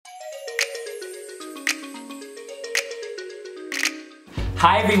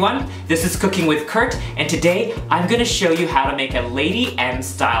Hi everyone, this is Cooking with Kurt, and today I'm going to show you how to make a Lady M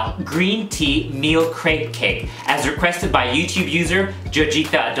style green tea Mille Crêpes cake, as requested by YouTube user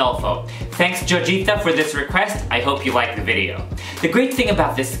Jojita Adolfo. Thanks Jojita for this request, I hope you like the video. The great thing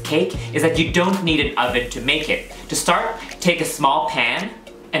about this cake is that you don't need an oven to make it. To start, take a small pan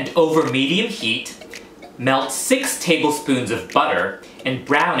and over medium heat, melt 6 tablespoons of butter and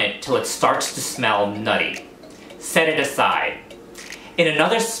brown it till it starts to smell nutty. Set it aside. In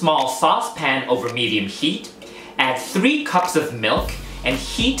another small saucepan over medium heat, add 3 cups of milk and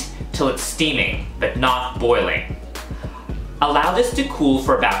heat till it's steaming, but not boiling. Allow this to cool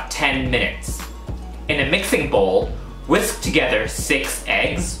for about 10 minutes. In a mixing bowl, whisk together 6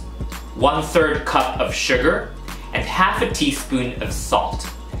 eggs, 1/3 cup of sugar, and half a teaspoon of salt.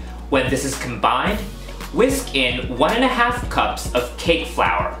 When this is combined, whisk in 1½ cups of cake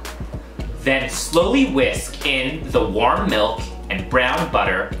flour. Then slowly whisk in the warm milk and brown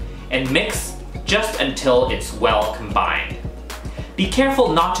butter and mix just until it's well combined. Be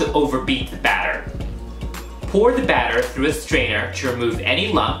careful not to overbeat the batter. Pour the batter through a strainer to remove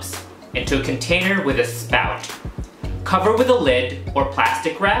any lumps into a container with a spout. Cover with a lid or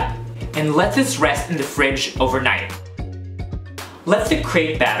plastic wrap and let this rest in the fridge overnight. Let the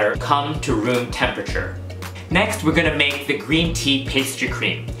crepe batter come to room temperature. Next, we're going to make the green tea pastry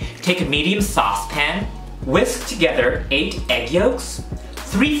cream. Take a medium saucepan, whisk together 8 egg yolks,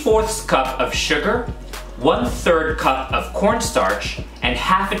 3/4 cup of sugar, 1/3 cup of cornstarch, and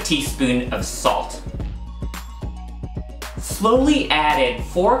half a teaspoon of salt. Slowly add in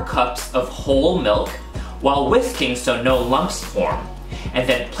 4 cups of whole milk while whisking so no lumps form, and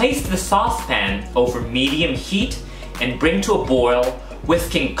then place the saucepan over medium heat and bring to a boil,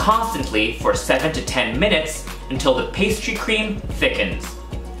 whisking constantly for 7 to 10 minutes until the pastry cream thickens.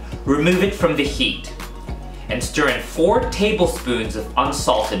 Remove it from the heat and stir in 4 tablespoons of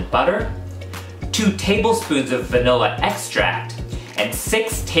unsalted butter, 2 tablespoons of vanilla extract, and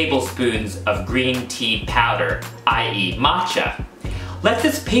 6 tablespoons of green tea powder, i.e. matcha. Let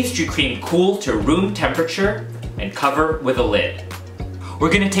this pastry cream cool to room temperature and cover with a lid.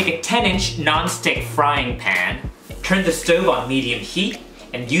 We're going to take a 10-inch non-stick frying pan, turn the stove on medium heat,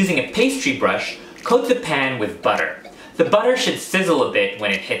 and using a pastry brush, coat the pan with butter. The butter should sizzle a bit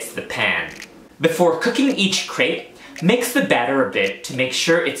when it hits the pan. Before cooking each crepe, mix the batter a bit to make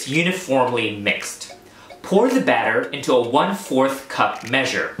sure it's uniformly mixed. Pour the batter into a 1/4 cup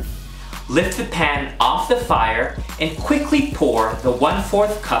measure. Lift the pan off the fire and quickly pour the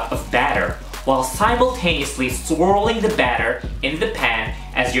 1/4 cup of batter while simultaneously swirling the batter in the pan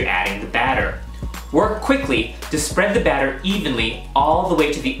as you're adding the batter. Work quickly to spread the batter evenly all the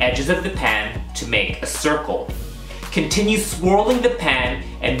way to the edges of the pan to make a circle. Continue swirling the pan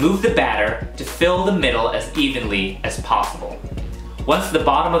and move the batter to fill the middle as evenly as possible. Once the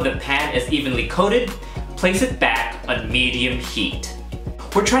bottom of the pan is evenly coated, place it back on medium heat.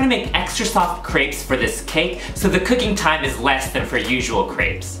 We're trying to make extra soft crepes for this cake, so the cooking time is less than for usual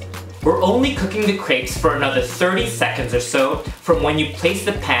crepes. We're only cooking the crepes for another 30 seconds or so from when you place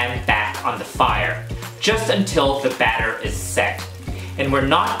the pan back on the fire, just until the batter is set. And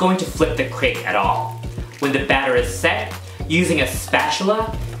we're not going to flip the crepe at all. When the batter is set, using a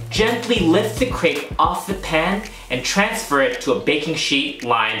spatula, gently lift the crepe off the pan and transfer it to a baking sheet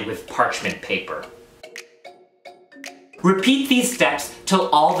lined with parchment paper. Repeat these steps till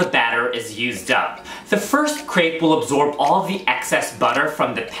all the batter is used up. The first crepe will absorb all the excess butter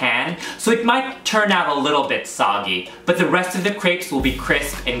from the pan, so it might turn out a little bit soggy, but the rest of the crepes will be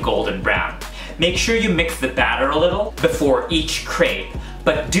crisp and golden brown. Make sure you mix the batter a little before each crepe,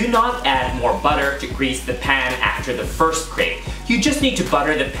 but do not add more butter to grease the pan after the first crepe. You just need to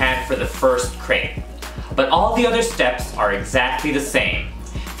butter the pan for the first crepe. But all the other steps are exactly the same.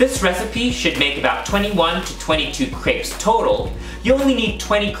 This recipe should make about 21 to 22 crepes total. You only need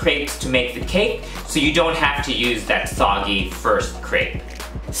 20 crepes to make the cake, so you don't have to use that soggy first crepe.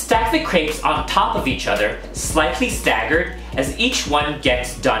 Stack the crepes on top of each other, slightly staggered, as each one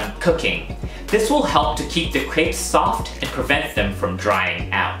gets done cooking. This will help to keep the crepes soft and prevent them from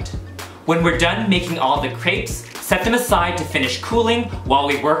drying out. When we're done making all the crepes, set them aside to finish cooling while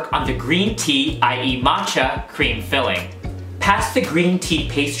we work on the green tea, i.e. matcha, cream filling. Pass the green tea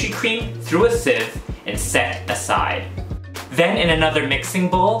pastry cream through a sieve and set aside. Then in another mixing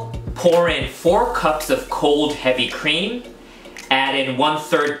bowl, pour in 4 cups of cold heavy cream, add in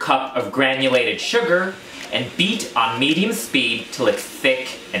 1/3 cup of granulated sugar, and beat on medium speed till it's thick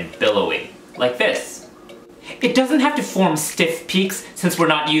and billowy, like this. It doesn't have to form stiff peaks since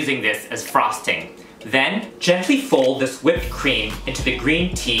we're not using this as frosting. Then, gently fold this whipped cream into the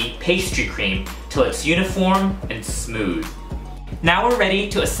green tea pastry cream till it's uniform and smooth. Now we're ready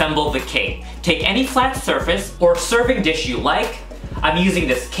to assemble the cake. Take any flat surface or serving dish you like, I'm using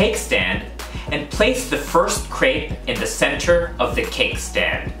this cake stand, and place the first crepe in the center of the cake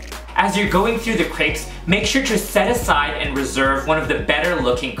stand. As you're going through the crepes, make sure to set aside and reserve one of the better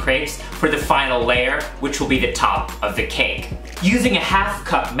looking crepes for the final layer, which will be the top of the cake. Using a half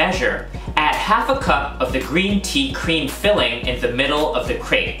cup measure, add half a cup of the green tea cream filling in the middle of the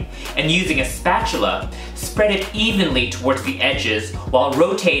crepe, and using a spatula, spread it evenly towards the edges while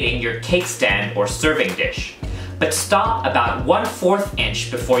rotating your cake stand or serving dish. But stop about 1/4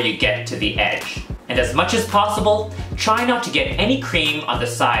 inch before you get to the edge. And as much as possible, try not to get any cream on the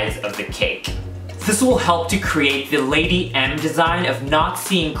sides of the cake. This will help to create the Lady M design of not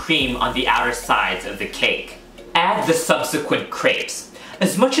seeing cream on the outer sides of the cake. Add the subsequent crepes.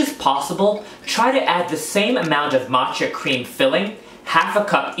 As much as possible, try to add the same amount of matcha cream filling, half a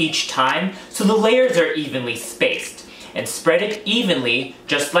cup each time, so the layers are evenly spaced, and spread it evenly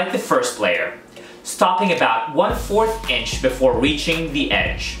just like the first layer, stopping about 1/4 inch before reaching the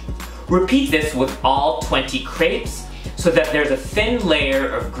edge. Repeat this with all 20 crepes so that there's a thin layer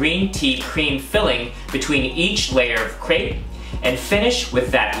of green tea cream filling between each layer of crepe, and finish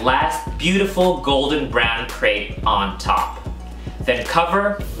with that last beautiful golden brown crepe on top. Then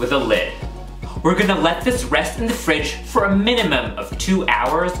cover with a lid. We're gonna let this rest in the fridge for a minimum of 2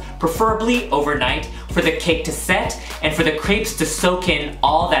 hours, preferably overnight, for the cake to set and for the crepes to soak in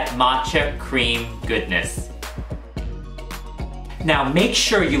all that matcha cream goodness. Now make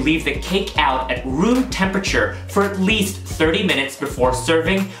sure you leave the cake out at room temperature for at least 30 minutes before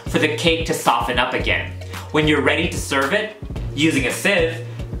serving for the cake to soften up again. When you're ready to serve it, using a sieve,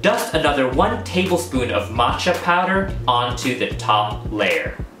 dust another 1 tablespoon of matcha powder onto the top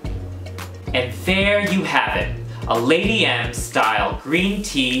layer. And there you have it, a Lady M style green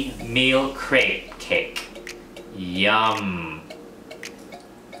tea Mille Crêpes cake. Yum.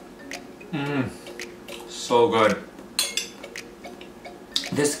 So good.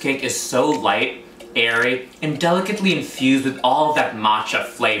 This cake is so light, airy, and delicately infused with all of that matcha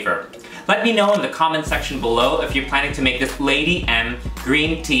flavor. Let me know in the comment section below if you're planning to make this Lady M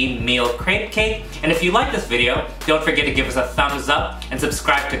green tea Mille Crêpes cake. And if you like this video, don't forget to give us a thumbs up and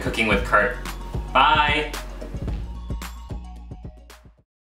subscribe to Cooking with Kurt. Bye!